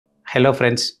Hello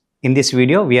friends, in this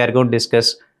video we are going to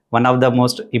discuss one of the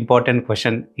most important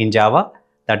question in Java,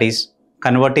 that is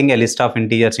converting a list of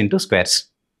integers into squares.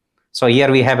 So here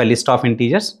we have a list of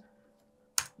integers.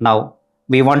 Now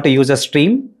we want to use a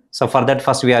stream. So for that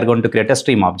first we are going to create a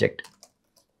stream object.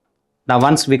 Now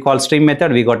once we call stream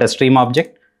method, we got a stream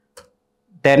object.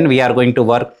 Then we are going to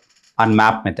work on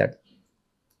map method.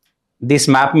 This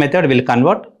map method will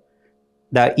convert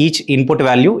each input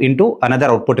value into another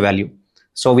output value.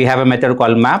 So we have a method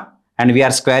called map and we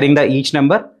are squaring each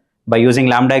number by using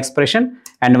lambda expression,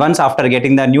 and once after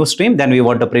getting the new stream, then we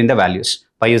want to print the values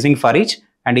by using for each,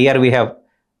 and here we have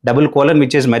double colon,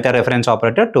 which is method reference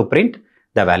operator, to print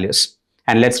the values.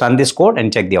 And let's run this code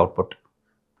and check the output.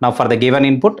 Now for the given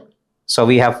input, so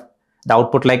we have the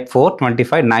output like 4,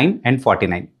 25, 9 and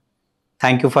 49.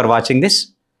 Thank you for watching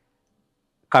this.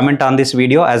 Comment on this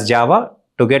video as Java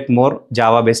to get more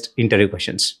Java based interview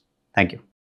questions. Thank you.